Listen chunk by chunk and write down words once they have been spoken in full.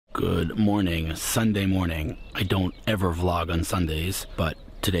Good morning, Sunday morning. I don't ever vlog on Sundays, but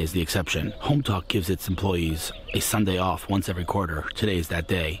today's the exception. Home Talk gives its employees a Sunday off once every quarter. Today is that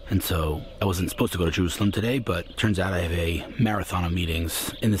day. And so I wasn't supposed to go to Jerusalem today, but turns out I have a marathon of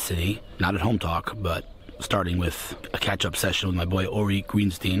meetings in the city, not at Home Talk, but starting with a catch-up session with my boy Ori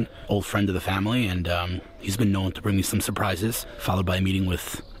Greenstein, old friend of the family, and he's been known to bring me some surprises, followed by a meeting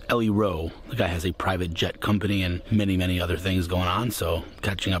with Eli Rowe. The guy has a private jet company and many other things going on, so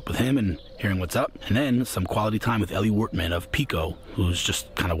catching up with him and hearing what's up. And then some quality time with Elie Wurtman of Pico, who's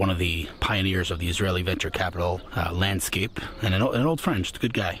just kind of one of the pioneers of the Israeli venture capital landscape, and an old friend, just a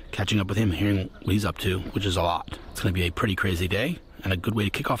good guy. Catching up with him, hearing what he's up to, which is a lot. It's going to be a pretty crazy day and a good way to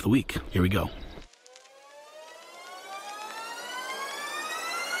kick off the week. Here we go.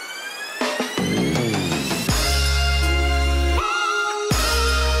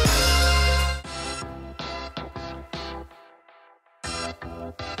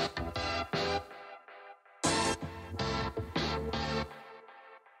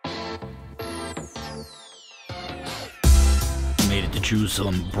 Made it to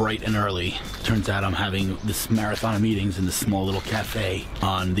Jerusalem bright and early. Turns out I'm having this marathon of meetings in this small little cafe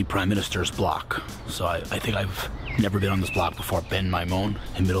on the Prime Minister's block. So I think I've never been on this block before. Ben Maimon,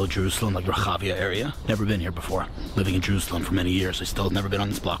 in the middle of Jerusalem, like Rehavia area. Never been here before. Living in Jerusalem for many years, I still have never been on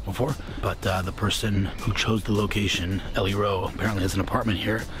this block before. But the person who chose the location, Eli Rowe, apparently has an apartment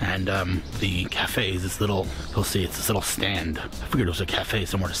here. And the cafe is this little, you'll see, it's this little stand. I figured it was a cafe,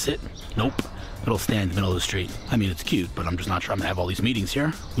 somewhere to sit. Nope. Little stand in the middle of the street. I mean, it's cute, but I'm just not sure I'm gonna have all these meetings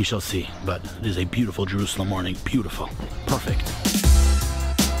here. We shall see. But it is a beautiful Jerusalem morning. Beautiful. Perfect.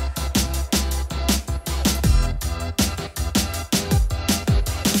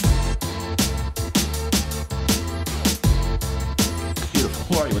 Beautiful.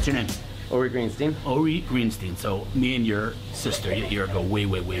 Who are you? What's your name? Ori Greenstein. Ori Greenstein. So me and your sister a year ago, way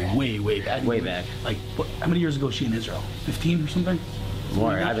back. Way back. Like, what, how many years ago was she in Israel? 15 or something?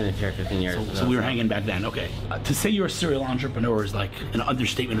 More. I've been in here 15 years. So we were hanging back then. Okay. To say you're a serial entrepreneur is like an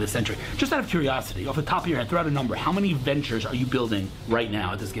understatement of the century. Just out of curiosity, off the top of your head, throw out a number. How many ventures are you building right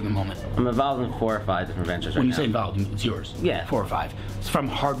now at this given moment? I'm involved in 4 or 5 different ventures right now. When you say involved, it's yours? Yeah. 4 or 5. It's from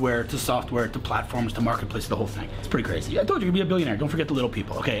hardware to software to platforms to marketplace, the whole thing. It's pretty crazy. I told you you'd be a billionaire. Don't forget the little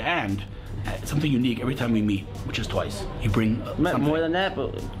people. Okay, and something unique every time we meet, which is twice. You bring more than that,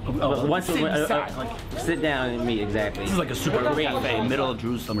 but once we sit down and meet, exactly. This is like a super cool cafe, middle of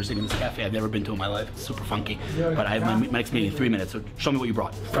Jerusalem. We're sitting in this cafe I've never been to in my life. It's super funky. But I have my next meeting in 3 minutes, so show me what you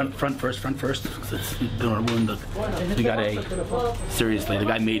brought. Front first. Don't want to ruin the... We got a... Seriously, the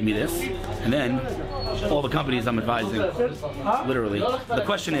guy made me this. And then, all the companies I'm advising, literally. The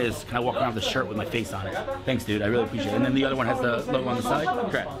question is, can I walk around with a shirt with my face on it? Thanks, dude. I really appreciate it. And then the other one has the logo on the side?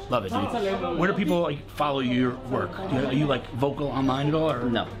 Correct. Love it, dude. Where do people like follow your work? Are you like vocal online at all, or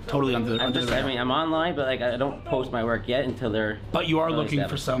no? Totally under the radar? I mean, I'm online, but like I don't post my work yet until they're. But you are looking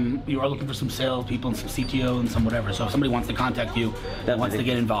for some. You are looking for some sales people and some CTO and some whatever. So if somebody wants to contact you, wants to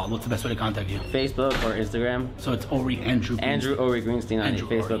get involved, what's the best way to contact you? Facebook or Instagram. So it's Andrew Ori Greenstein on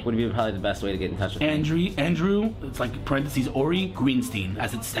Facebook would be probably the best way to get in touch with me. Andrew. It's like parentheses Ori Greenstein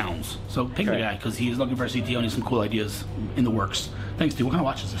as it sounds. So ping the guy because he is looking for a CTO and he has some cool ideas in the works. Thanks, dude. What kind of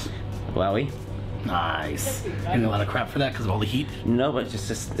watch is this? Wowie. Nice. Getting a lot of crap for that because of all the heat? No, but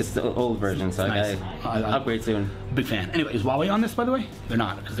it's the old version, so nice. I gotta upgrade soon. Big fan. Anyway, is Huawei on this, by the way? They're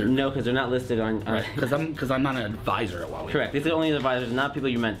not, because they're... No, because they're not listed on... Right, because I'm not an advisor at Huawei. Correct. These are only advisors, not people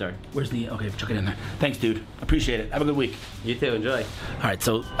you mentor. Where's the... Okay, chuck it in there. Thanks, dude. Appreciate it. Have a good week. You too. Enjoy. All right,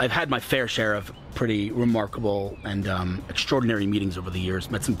 so I've had my fair share of pretty remarkable and extraordinary meetings over the years.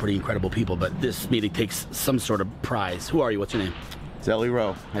 Met some pretty incredible people, but this meeting takes some sort of prize. Who are you? What's your name? It's Eli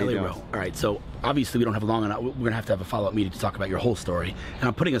Rowe. Eli Rowe. All right, so obviously we don't have long enough. We're going to have a follow-up meeting to talk about your whole story. And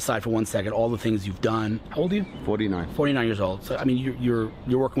I'm putting aside for 1 second all the things you've done. How old are you? 49. 49 years old. So, I mean, you're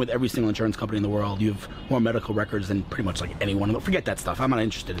working with every single insurance company in the world. You have more medical records than pretty much like anyone. Forget that stuff. I'm not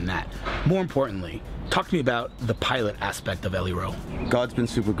interested in that. More importantly, talk to me about the pilot aspect of Eli Rowe. God's been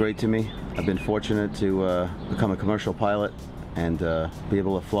super great to me. I've been fortunate to become a commercial pilot and be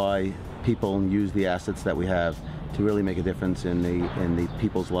able to fly people and use the assets that we have to really make a difference in the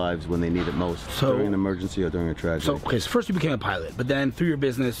people's lives when they need it most, during an emergency or during a tragedy. So first you became a pilot, but then through your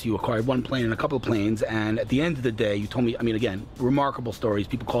business you acquired one plane and a couple of planes, and at the end of the day you told me, I mean, again, remarkable stories.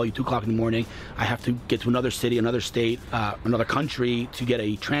 People call you 2 o'clock in the morning, I have to get to another city, another state, another country to get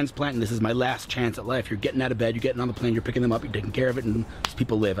a transplant, and this is my last chance at life. You're getting out of bed, you're getting on the plane, you're picking them up, you're taking care of it, and these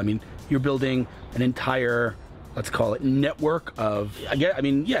people live. I mean, you're building an entire, let's call it, network of, yeah,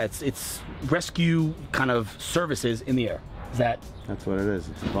 it's rescue kind of services in the air. Is that? That's what it is.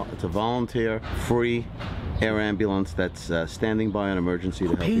 It's a volunteer, free air ambulance that's standing by on emergency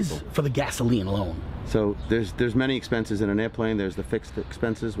to help pays people. For the gasoline alone? So there's many expenses in an airplane. There's the fixed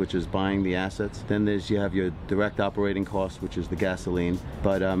expenses, which is buying the assets. Then you have your direct operating costs, which is the gasoline.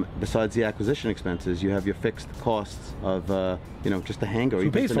 But besides the acquisition expenses, you have your fixed costs of just the hangar.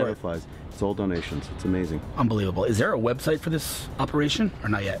 Who pays for it? Flies. It's all donations. It's amazing. Unbelievable. Is there a website for this operation or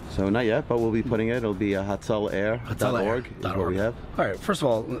not yet? So not yet, but we'll be putting it. It'll be hatzalair.org is what we have. All right. First of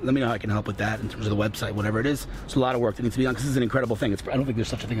all, let me know how I can help with that in terms of the website, whatever it is. It's a lot of work that needs to be done because this is an incredible thing. I don't think there's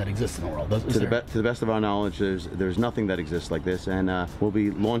such a thing that exists in the world. To the best of our knowledge, there's nothing that exists like this, and we'll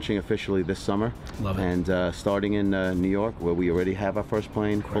be launching officially this summer. Love it. And starting in New York, where we already have our first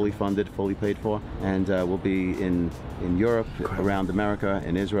plane, fully funded, fully paid for, and we'll be in Europe, around America,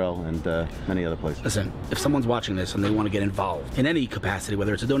 in Israel, and many other places. Listen, if someone's watching this and they want to get involved in any capacity,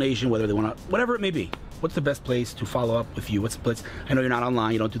 whether it's a donation, whether they want to, whatever it may be, what's the best place to follow up with you? What's the place? I know you're not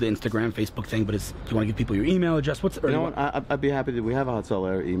online, you don't do the Instagram, Facebook thing, but do you want to give people your email address? I'd be happy to. We have a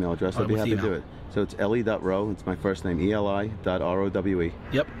Hatzalair email address. I'd be happy to do it. So it's Elie.Rowe. It's my first name, Eli.Rowe.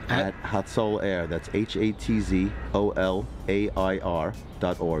 Yep. At Hatzalair. That's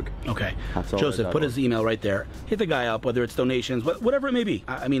HATZOLAIR.org. Okay. Joseph, put his email right there. Hit the guy up, whether it's donations, whatever it may be.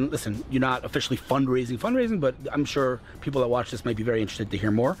 I mean, listen, you're not officially fundraising, but I'm sure people that watch this might be very interested to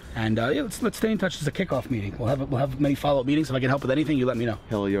hear more. And let's stay in touch as a kickoff meeting. We'll have many follow-up meetings. If I can help with anything, you let me know.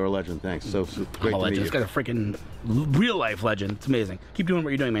 Hillel, you're a legend. Thanks. So great to meet you. This guy's a freaking real-life legend. It's amazing. Keep doing what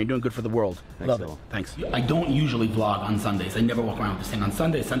you're doing, man. You're doing good for the world. Love it. Thanks. I don't usually vlog on Sundays. I never walk around with this thing on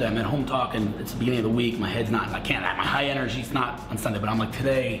Sunday. Sunday I'm at home talk, and it's the beginning of the week. My head's not, my high energy's not on Sunday, but I'm like,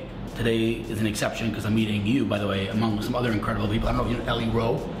 today is an exception because I'm meeting you, by the way, among some other incredible people. I don't know if you know Elie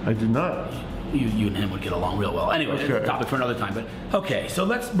Rowe. I did not. You and him would get along real well. Anyway, it's a topic for another time. But okay, so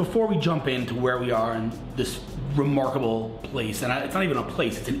before we jump into where we are in this remarkable place, and it's not even a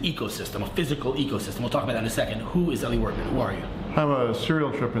place, it's an ecosystem, a physical ecosystem. We'll talk about that in a second. Who is Elie Wurtman? Who are you? I'm a serial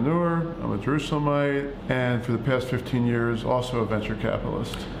entrepreneur, I'm a Jerusalemite, and for the past 15 years, also a venture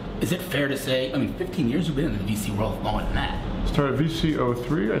capitalist. Is it fair to say, 15 years you've been in the VC world, longer than that? Started VC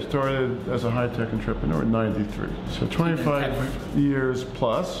 03. I started as a high-tech entrepreneur in 93. So 25 years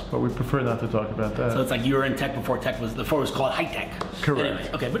plus, but we prefer not to talk about that. So it's like you were in tech before it was called high tech. Correct.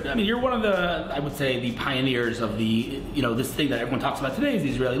 Anyway, okay, but you're one of the, I would say, the pioneers of the, this thing that everyone talks about today is the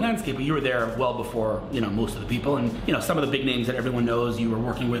Israeli landscape, but you were there well before, most of the people. And, some of the big names that everyone knows you were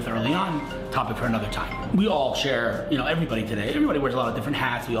working with early on, topic for another time. We all share, everybody wears a lot of different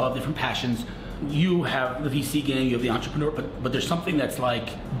hats, we all have different passions. You have the VC game, you have the entrepreneur, but there's something that's like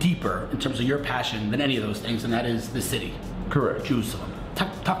deeper in terms of your passion than any of those things, and that is the city. Correct. Jerusalem.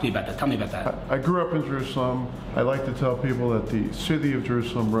 Talk to me about that. Tell me about that. I grew up in Jerusalem. I like to tell people that the city of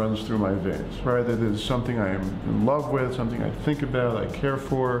Jerusalem runs through my veins, right? That it is something I am in love with, something I think about, I care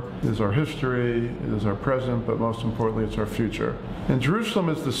for. It is our history, it is our present, but most importantly, it's our future. And Jerusalem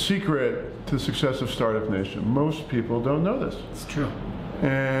is the secret to the success of Startup Nation. Most people don't know this. It's true.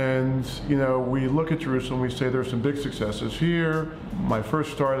 And, we look at Jerusalem, we say there's some big successes here. My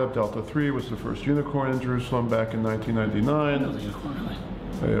first startup, Delta 3, was the first unicorn in Jerusalem back in 1999. That was a unicorn, really?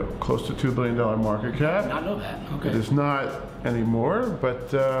 Close to $2 billion market cap. I did not know that. Okay. It is not anymore,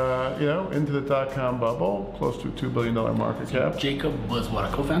 but, into the dot-com bubble, close to a $2 billion market cap. Jacob was what, a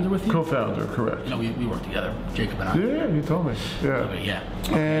co-founder with you? Co-founder, correct. We worked together, Jacob and I. Yeah, you told me. Yeah. Okay, yeah.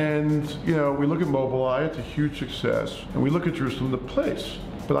 Okay. And, we look at Mobileye, it's a huge success. And we look at Jerusalem, the place.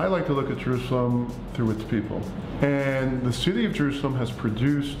 But I like to look at Jerusalem through its people. And the city of Jerusalem has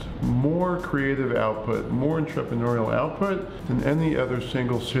produced more creative output, more entrepreneurial output than any other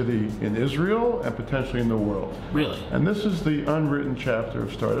single city in Israel and potentially in the world. Really? And this is the unwritten chapter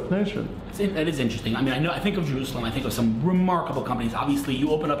of Startup Nation. That is interesting. I think of Jerusalem, I think of some remarkable companies. Obviously,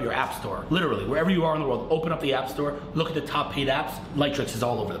 you open up your app store, literally, wherever you are in the world, open up the app store, look at the top paid apps. Lightrix is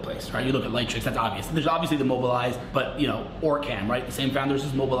all over the place, right? You look at Lightrix, that's obvious. There's obviously the Mobileye, but, Orcam, right? The same founders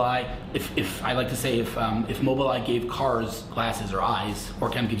as Mobileye. If I like to say, if Mobileye gave cars glasses or eyes,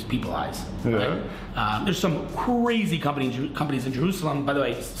 Orcam gives people eyes. Yeah. Right? There's some crazy companies in Jerusalem, by the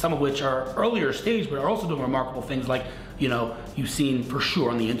way, some of which are earlier stage, but are also doing remarkable things like, you've seen for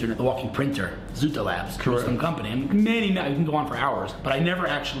sure on the internet, the walking printer, Zuta Labs, Jerusalem company. And many, you can go on for hours, but I never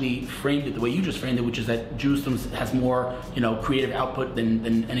actually framed it the way you just framed it, which is that Jerusalem has more, creative output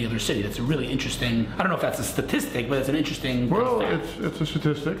than any other city. That's a really interesting, I don't know if that's a statistic, but it's an interesting Well, it's a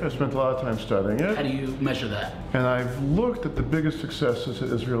statistic. I spent a lot of time studying it. How do you measure that? And I've looked at the biggest successes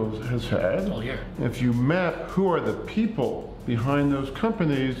that Israel has had. All here. If you map who are the people behind those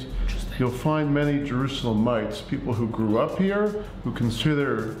companies, you'll find many Jerusalemites, people who grew up here, who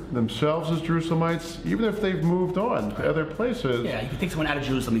consider themselves as Jerusalemites, even if they've moved on to other places. Yeah, you can take someone out of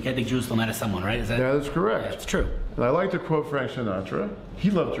Jerusalem, you can't take Jerusalem out of someone, right? That is correct. Yeah, it's true. And I like to quote Frank Sinatra. He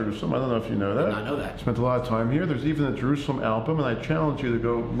loved Jerusalem. I don't know if you know that. I did not know that. Spent a lot of time here. There's even a Jerusalem album, and I challenge you to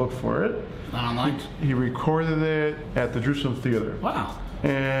go look for it. Not online? He recorded it at the Jerusalem Theater. Wow.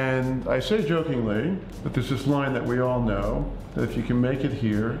 And I say jokingly that there's this line that we all know, that if you can make it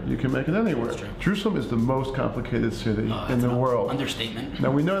here, you can make it anywhere. That's true. Jerusalem is the most complicated city in the world. Understatement.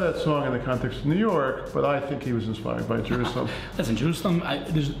 Now, we know that song in the context of New York, but I think he was inspired by Jerusalem. Listen, Jerusalem,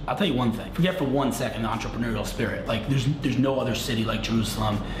 I'll tell you one thing. Forget for 1 second the entrepreneurial spirit. Like, there's no other city like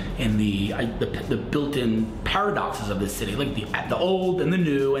Jerusalem in the built-in paradoxes of this city, like the old and the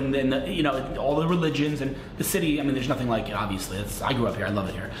new, and then all the religions and the city. I mean, there's nothing like it. Obviously, I grew up here. I love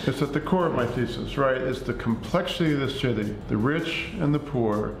it here. It's at the core of my thesis, right? It's the complexity of the city, the rich and the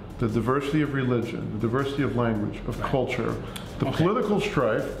poor, the diversity of religion, the diversity of language, of culture, the political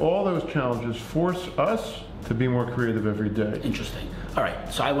strife. All those challenges force us to be more creative every day. Interesting. All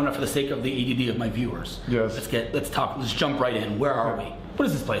right, so I want to, for the sake of the ADD of my viewers, let's jump right in. Where are we? What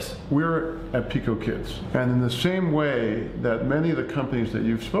is this place? We're at Pico Kids. And in the same way that many of the companies that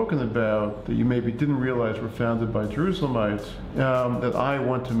you've spoken about that you maybe didn't realize were founded by Jerusalemites, that I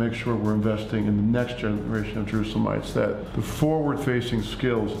want to make sure we're investing in the next generation of Jerusalemites, that the forward-facing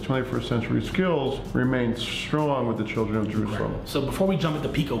skills, the 21st century skills, remain strong with the children of Jerusalem. Right. So before we jump into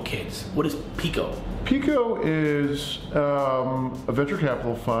Pico Kids, what is Pico? Pico is a venture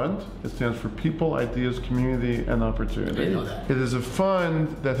capital fund. It stands for People, Ideas, Community, and Opportunity. I didn't know that. It is a fund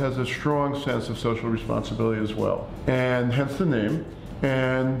that has a strong sense of social responsibility as well, and hence the name.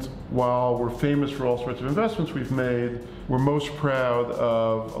 And while we're famous for all sorts of investments we've made, we're most proud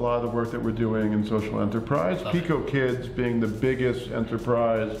of a lot of the work that we're doing in social enterprise. Pico Kids being the biggest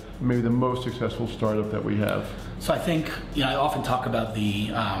enterprise, maybe the most successful startup that we have. So I think, I often talk about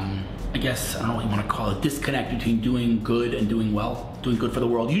the, I guess, I don't know what you want to call it, disconnect between doing good and doing well, doing good for the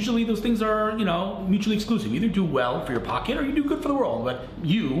world. Usually those things are, mutually exclusive. You either do well for your pocket or you do good for the world. But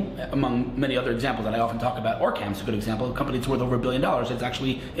you, among many other examples that I often talk about, Orcam's a good example, a company that's worth over $1 billion that's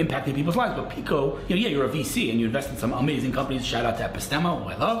actually impacting people's lives. But Pico, you're a VC and you invest in some amazing companies. Shout out to Epistema, who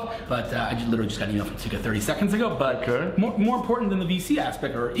I love. But I literally just got an email from Tzvika 30 seconds ago. But more important than the VC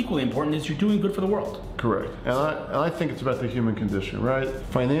aspect, or equally important, is you're doing good for the world. Correct. And I think it's about the human condition, right?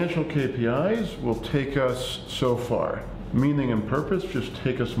 Financial KPIs will take us so far. Meaning and purpose just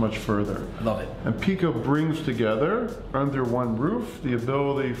take us much further. Love it. And Pico brings together, under one roof, the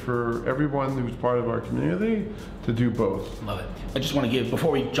ability for everyone who's part of our community to do both. Love it. I just want to give,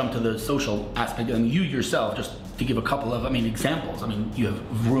 before we jump to the social aspect, you yourself, just to give a couple of, examples. You have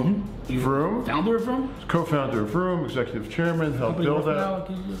Vroom. Vroom. Founder of Vroom? Co-founder of Vroom, executive chairman, helped build that.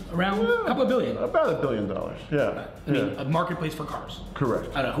 Around a couple of billion. About $1 billion, yeah. A marketplace for cars.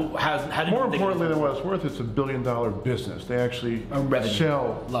 Correct. I don't know, how did More importantly than what it's worth, it's $1 billion business. They actually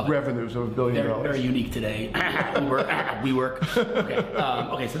sell revenues of $1 billion. Very unique today. we work.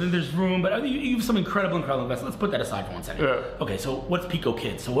 Okay, so then there's Vroom, but you have some incredible investments. Let's put that aside for 1 second. Yeah. Okay, so what's Pico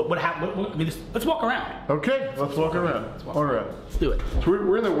Kids? So what happened? Let's walk around. Okay, let's walk around. Let's do it. So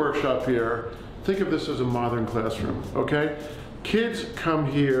we're in the workshop here. Think of this as a modern classroom, okay? Kids come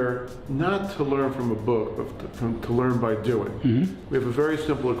here not to learn from a book, but to learn by doing. Mm-hmm. We have a very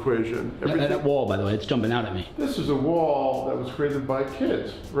simple equation. That wall, by the way, it's jumping out at me. This is a wall that was created by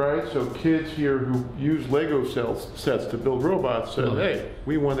kids, right? So kids here who use Lego sets to build robots said, hey,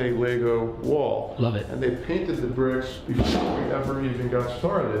 we want a Lego wall. Love it. And they painted the bricks before we ever even got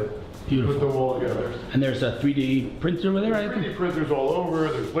started. Beautiful. Put the wall together. And there's a 3D printer over there, right? 3D printers all over,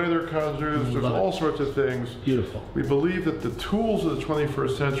 there's laser cutters, there's all sorts of things. Beautiful. We believe that the tools of the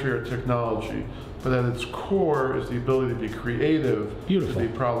 21st century are technology, but at its core is the ability to be creative, to be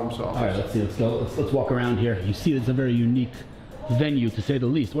problem solvers. All right, let's see. Let's walk around here. You see, it's a very unique venue, to say the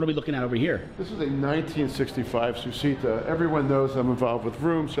least. What are we looking at over here? This is a 1965 Susita. Everyone knows I'm involved with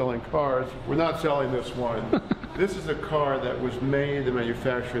Vroom, selling cars. We're not selling this one. This is a car that was made and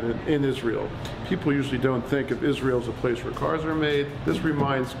manufactured in Israel. People usually don't think of Israel as a place where cars are made. This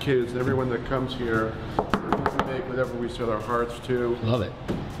reminds kids and everyone that comes here that we can make whatever we set our hearts to. Love it.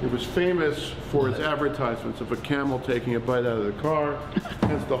 It was famous for its advertisements of a camel taking a bite out of the car,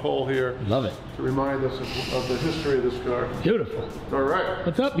 hence the hole here. Love it. To remind us of the history of this car. Beautiful. All right.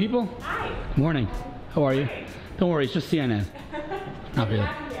 What's up, people? Hi. Morning. How are you? Don't worry, it's just CNN. Not really.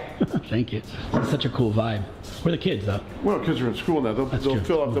 Thank you. It's such a cool vibe. Where are the kids, though? Well, kids are in school now. They'll true.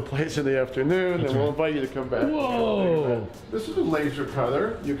 fill up the place in the afternoon, and we'll invite you to come back. Whoa! This is a laser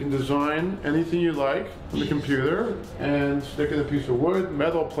cutter. You can design anything you like on the computer and stick in a piece of wood,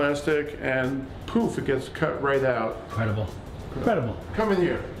 metal, plastic, and poof, it gets cut right out. Incredible. Incredible. Come in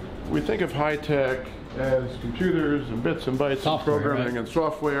here. We think of high tech as computers and bits and bytes Software, and programming right? and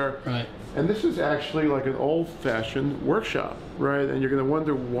software. Right. And this is actually like an old-fashioned workshop, right? And you're going to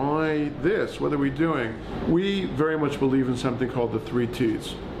wonder, why this? What are we doing? We very much believe in something called the 3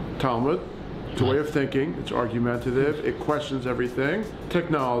 T's. Talmud, it's a way of thinking, it's argumentative, it questions everything.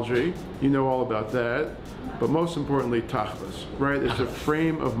 Technology, you know all about that. But most importantly, tachlis, right? It's a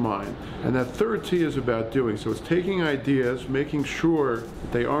frame of mind. And that 3rd T is about doing. So it's taking ideas, making sure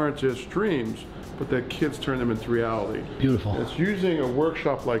that they aren't just dreams, but that kids turn them into reality. Beautiful. It's using a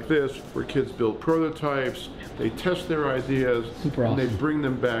workshop like this where kids build prototypes, they test their ideas, Super and awesome. they bring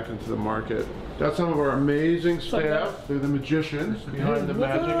them back into the market. That's some of our amazing staff. They're the magicians behind the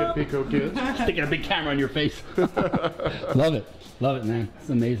magic at Pico Kids. Sticking a big camera on your face. Love it. Love it, man. It's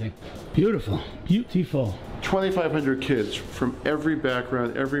amazing. Beautiful. Beautiful. 2,500 kids from every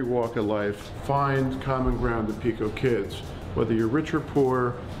background, every walk of life find common ground at Pico Kids. Whether you're rich or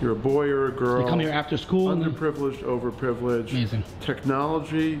poor, you're a boy or a girl. They come here after school. Underprivileged, overprivileged. Amazing.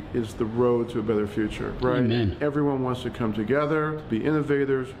 Technology is the road to a better future, right? Amen. Everyone wants to come together, be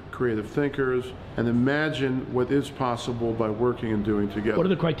innovators, creative thinkers, and imagine what is possible by working and doing together. What are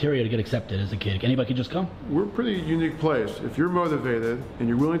the criteria to get accepted as a kid? Anybody can just come? We're a pretty unique place. If you're motivated and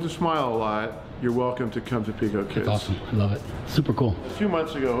you're willing to smile a lot, you're welcome to come to Pico Kids. That's awesome. I love it. Super cool. A few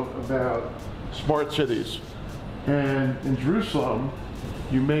months ago about smart cities. And in Jerusalem,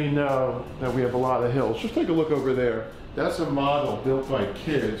 you may know that we have a lot of hills. Just take a look over there. That's a model built by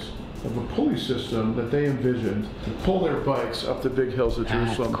kids of a pulley system that they envisioned to pull their bikes up the big hills of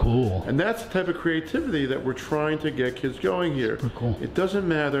Jerusalem. That's cool. And that's the type of creativity that we're trying to get kids going here. Super cool. It doesn't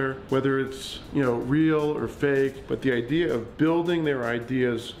matter whether it's, real or fake, but the idea of building their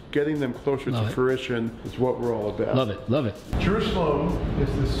ideas, getting them closer to fruition is what we're all about. Love it. Love it. Jerusalem is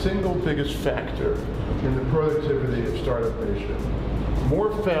the single biggest factor in the productivity of Startup Nation.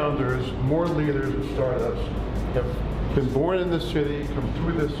 More founders, more leaders of startups have been born in this city, come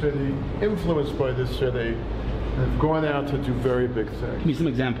through this city, influenced by this city, and have gone out to do very big things. Give me some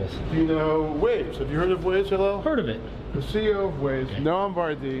examples. Do you know Waze? Have you heard of Waze, Hillel? Heard of it. The CEO of Waze, Noam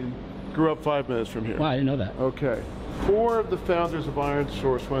Bardin, grew up 5 minutes from here. Wow, I didn't know that. Okay. 4 of the founders of Iron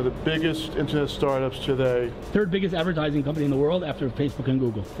Source, one of the biggest internet startups today. 3rd biggest advertising company in the world after Facebook and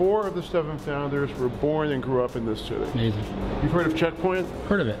Google. 4 of the 7 founders were born and grew up in this city. Amazing. You've heard of Checkpoint?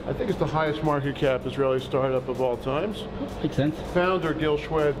 Heard of it. I think it's the highest market cap Israeli startup of all times. Makes sense. Founder Gil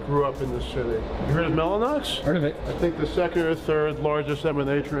Shwed grew up in this city. You heard of Mellanox? Heard of it. I think the 2nd or 3rd largest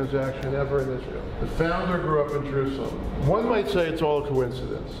M&A transaction ever in Israel. The founder grew up in Jerusalem. One might say it's all a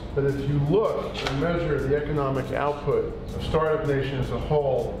coincidence, but if you look and measure the economic output of Startup Nation as a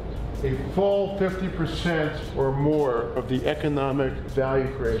whole, a full 50% or more of the economic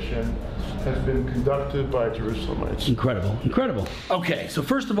value creation has been conducted by Jerusalemites. Incredible. Incredible. Okay, so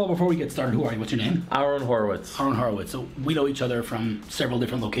first of all, before we get started, who are you? What's your name? Aharon Horwitz. Aharon Horwitz. So we know each other from several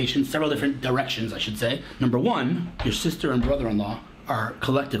different locations, several different directions, I should say. Number one, your sister and brother-in-law are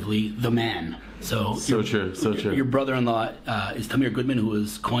collectively the man. So true. Your brother-in-law is Tamir Goodman, who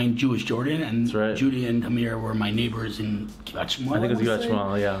was coined Jewish Jordan, and that's right. Judy and Tamir were my neighbors in Givat Shmuel. I think it was Givat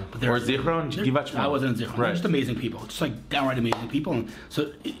Shmuel, yeah. Or Zichron? Givat Shmuel. I wasn't in Zichron. Right. They're just amazing people, just like downright amazing people. And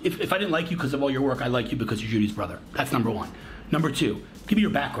so if I didn't like you because of all your work, I like you because you're Judy's brother. That's number one. Number two, give me your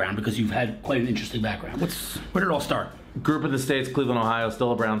background because you've had quite an interesting background. Where did it all start? Grew up in the States, Cleveland, Ohio,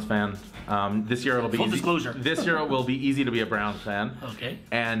 still a Browns fan. This year it'll be full easy. disclosure. This year it will be easy to be a Browns fan. Okay.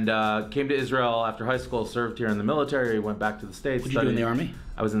 And came to Israel after high school, served here in the military, went back to the States. What did you do in the Army?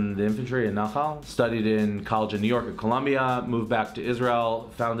 I was in the infantry in Nahal, studied in college in New York at Columbia, moved back to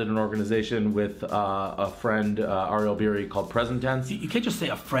Israel, founded an organization with a friend, Ariel Beery, called Present Tense. You can't just say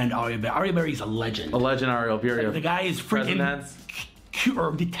a friend, Ariel Beery. Ariel Beery is a legend. A legend, Ariel Beery. The guy is freaking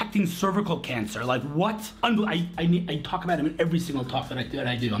detecting cervical cancer. Like what? I talk about him in every single talk that I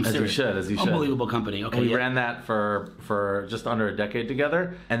do. I'm serious. As you should. Unbelievable company. Okay. We ran that for just under a decade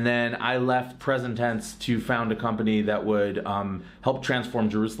together, and then I left Present Tense to found a company that would help transform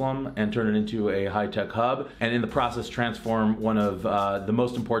Jerusalem and turn it into a high-tech hub, and in the process transform one of the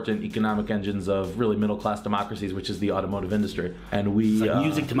most important economic engines of really middle-class democracies, which is the automotive industry. And we it's like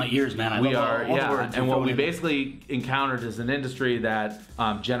music to my ears, man. I love all the words. And what we basically encountered is an industry that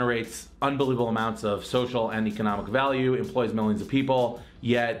generates unbelievable amounts of social and economic value, employs millions of people,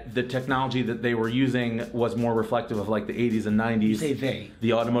 yet the technology that they were using was more reflective of like the 80s and 90s. You say they.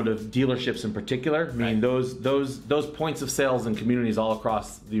 The automotive dealerships in particular. I mean, those points of sales in communities all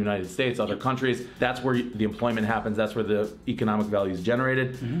across the United States, other countries, that's where the employment happens, that's where the economic value is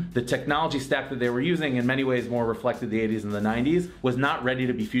generated. The technology stack that they were using in many ways more reflected the 80s and the 90s, was not ready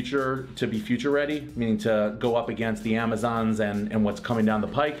to be future ready, meaning to go up against the Amazons and what's coming down the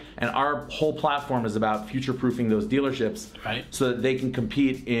pike. And our whole platform is about future-proofing those dealerships so that they can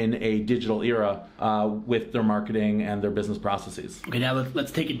compete in a digital era with their marketing and their business processes. Okay, now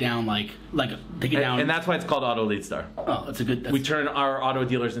let's take it down take it down. And that's why it's called Auto Lead Star. Oh, that's a good... We turn our auto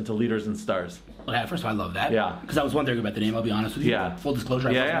dealers into leaders and stars. Okay, first of all, I love that. Yeah. Because I was wondering about the name, I'll be honest with you. Yeah. Full disclosure,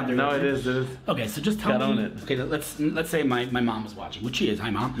 I Yeah, was no, it is. Okay, so just tell me... Gotta own it. Okay, let's say my mom was watching, which she is. Hi,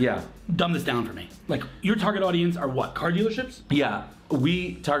 Mom. Yeah. Dumb this down for me. Like, your target audience are what? Car dealerships? Yeah.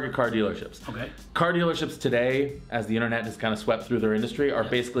 We target car dealerships. Okay. Car dealerships today, as the internet has kind of swept through their industry, are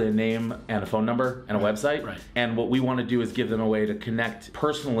basically a name and a phone number and a website. Right. And what we want to do is give them a way to connect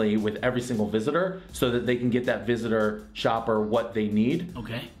personally with every single visitor so that they can get that visitor, shopper, what they need.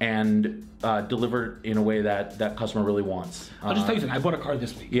 Okay. And deliver in a way that that customer really wants. I'll just tell you something. I bought a car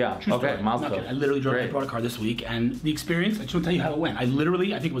this week. Yeah. True Okay. story. Milestone. I literally bought a car this week, and the experience, I just want to tell you how it went. I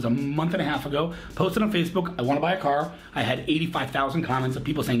think it was a month and a half ago, posted on Facebook, I want to buy a car. I had 85,000 comments of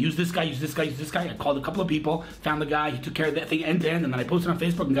people saying, use this guy, use this guy, use this guy. I called a couple of people, found the guy, he took care of that thing end to end, and then I posted on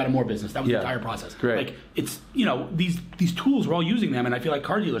Facebook and got him more business. That was the entire process. Great. Like, it's, these tools, we're all using them, and I feel like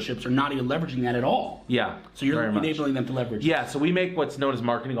car dealerships are not even leveraging that at all. Yeah. So you're very much. enabling them to leverage. Yeah, so we make what's known as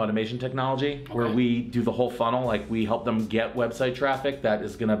marketing automation technology, where we do the whole funnel. Like, we help them get website traffic that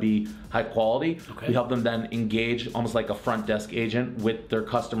is going to be high quality. Okay. We help them then engage almost like a front desk agent with their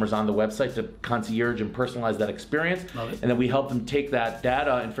customers on the website to concierge and personalize that experience. Love it. And then we help them take that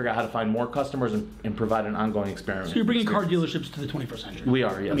data and figure out how to find more customers and provide an ongoing experience. So you're bringing car dealerships to the 21st century. We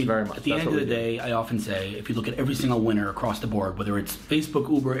are, yes, very much. At the end of the day, I often say, if you look at every single winner across the board, whether it's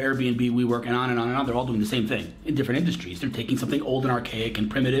Facebook, Uber, Airbnb, WeWork, and on and on and on, they're all doing the same thing in different industries. They're taking something old and archaic and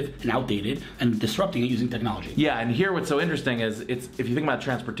primitive and outdated and disrupting it using technology. Yeah, and here what's so interesting is if you think about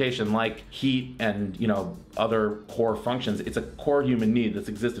transportation, like heat and other core functions, it's a core human need that's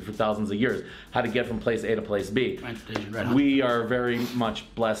existed for thousands of years. How to get from place A to place B. Transportation, right on. We are very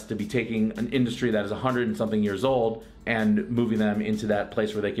much blessed to be taking an industry that is 100 and something years old and moving them into that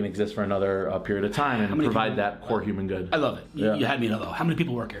place where they can exist for another period of time and provide that core human good. I love it. You had me at hello. How many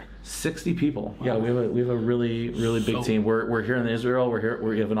people work here? 60 people. Wow. Yeah, we have a really big team. We're here in Israel.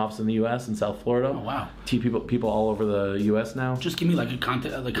 We have an office in the U.S. in South Florida. Oh wow. People all over the U.S. now. Just give me like the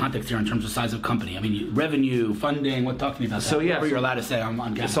context here in terms of size of company. I mean, revenue, funding. Talk to me about that. So yeah, whatever you're allowed to say on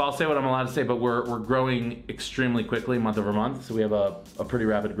camera. So I'll say what I'm allowed to say, but we're growing extremely quickly month over month. So we have a pretty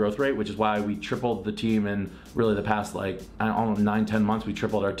rapid growth rate, which is why we tripled the team in really the past almost 9-10 months. We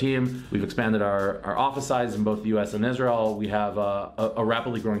tripled our team. We've expanded our office size in both the U.S. and Israel. We have a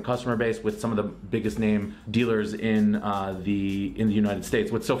rapidly growing customer base with some of the biggest name dealers in the United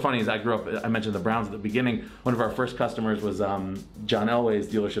States. What's so funny is I mentioned the Browns at the beginning. One of our first customers was John Elway's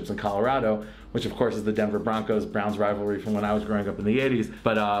dealerships in Colorado, which of course is the Denver Broncos-Browns rivalry from when I was growing up in the 80s.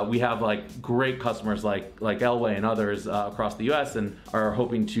 But we have great customers like Elway and others across the U.S. and are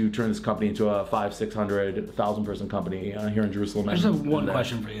hoping to turn this company into a 500-600,000 person company here in Jerusalem. I just have one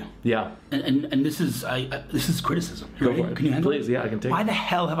question for you. Yeah. And this is criticism. Go for it. Can you handle Please, it? yeah, I can take it. Why the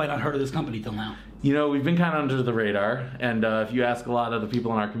hell have I not heard of this company till now? We've been kind of under the radar, and if you ask a lot of the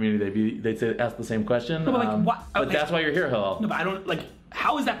people in our community, they'd ask the same question. No, but what? But that's why you're here, Hillel. No, but I don't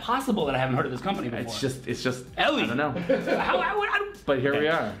How is that possible that I haven't heard of this company before? It's just. Elie. I don't know. I don't. But here we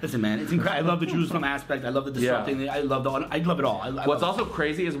are. Listen, man, it's incredible. I love the Jerusalem aspect. I love the disrupting. Yeah. I love it all. What's also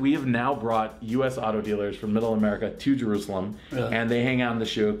crazy is we have now brought U.S. auto dealers from Middle America to Jerusalem, and they hang out in the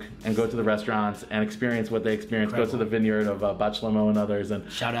shuk and go to the restaurants and experience what they experience. Incredible. Go to the vineyard of Bat Shlomo and others. And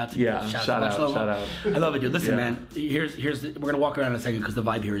Shoutout. Shout out. I love it, dude. Listen, man. Here's we're gonna walk around in a second because the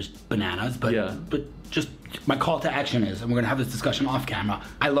vibe here is bananas. But just my call to action is, and we're gonna have this discussion off camera.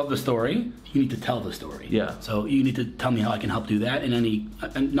 I love the story. You need to tell the story. Yeah. So you need to tell me how I can help do that. And anything I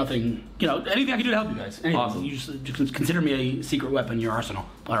can do to help you guys. Anything. Awesome. You just consider me a secret weapon in your arsenal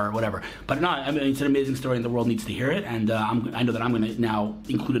or whatever. But no, I mean, it's an amazing story, and the world needs to hear it. And I know that I'm going to now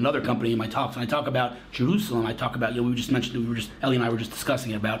include another company in my talks. When I talk about Jerusalem, I talk about we just mentioned Elie and I were just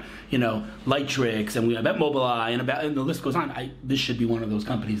discussing about Lightrix and about Mobileye and the list goes on. This should be one of those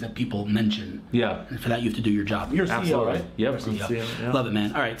companies that people mention. Yeah. And for that, you have to do your job. You're a CEO, right? Yeah, CEO. Yeah. Love it,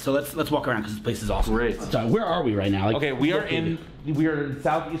 man. All right, so let's walk around because this place is awesome. Great. So where are we right now? Okay, we are in We are in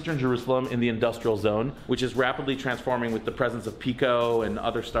southeastern Jerusalem in the industrial zone, which is rapidly transforming with the presence of Pico and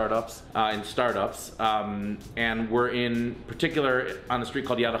other startups. And we're in particular on a street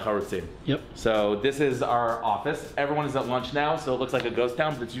called Yad HaCharutzim. Yep. So this is our office. Everyone is at lunch now, so it looks like a ghost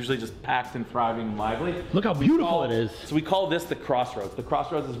town, but it's usually just packed and thriving and lively. Look how beautiful it is. So we call this the Crossroads. The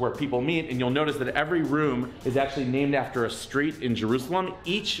Crossroads is where people meet, and you'll notice that every room is actually named after a street in Jerusalem.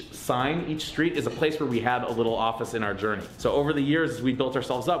 Each sign, each street is a place where we had a little office in our journey. So over the years, as we built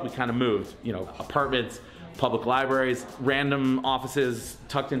ourselves up, we kind of moved, apartments, public libraries, random offices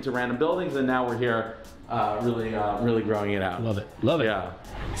tucked into random buildings, and now we're here really growing it out. Love it. Love it. Yeah.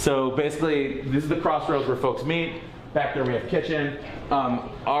 So basically, this is the Crossroads where folks meet. Back there we have kitchen.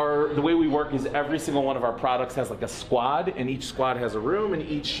 The way we work is every single one of our products has like a squad, and each squad has a room, and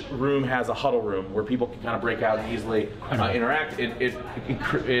each room has a huddle room where people can kind of break out and easily interact.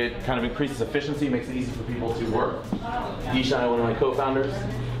 It kind of increases efficiency, makes it easy for people to work. Yishai, one of my co-founders.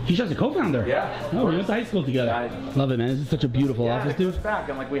 Yishai's a co-founder? Yeah. Oh, we went to high school together. Love it, man. This is such a beautiful office, dude. Back,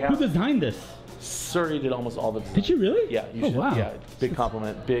 and like we have. Who designed this? Suri did almost all the design. Did you really? Yeah. Oh, wow. Yeah, big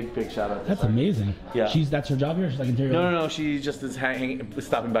compliment, big shout out. That's amazing. Yeah. That's her job here? She's like interior? No. She just is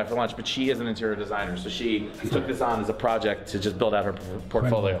stopping by for lunch, but she is an interior designer, so she took this on as a project to just build out her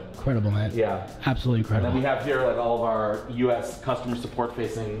portfolio. Incredible, man. Yeah. Absolutely incredible. And then we have here like all of our U.S. customer support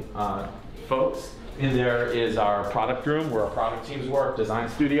facing folks. In there is our product room where our product teams work, design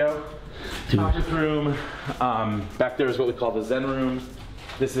studio, conference room. Back there is what we call the Zen room.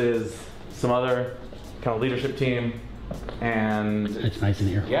 This is some other kind of leadership team, and it's nice in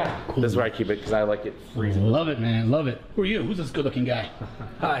here. Yeah, cool. This is where I keep it because I like it freezing. Love it, man. Love it. Who are you? Who's this good-looking guy?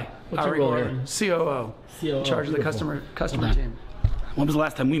 Hi, what's your role here? COO. In charge of the customer team. When was the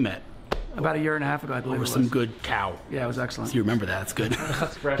last time we met? About a year and a half ago, I believe. Over some good cow. Yeah, it was excellent. So you remember that? That's good.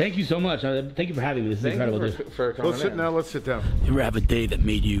 Thank you so much. Thank you for having me. This is incredible. For coming Let's sit down. You ever have a day that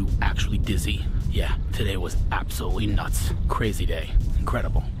made you actually dizzy? Yeah, today was absolutely nuts. Crazy day.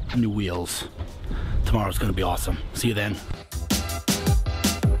 Incredible. New wheels. Tomorrow's gonna be awesome. See you then.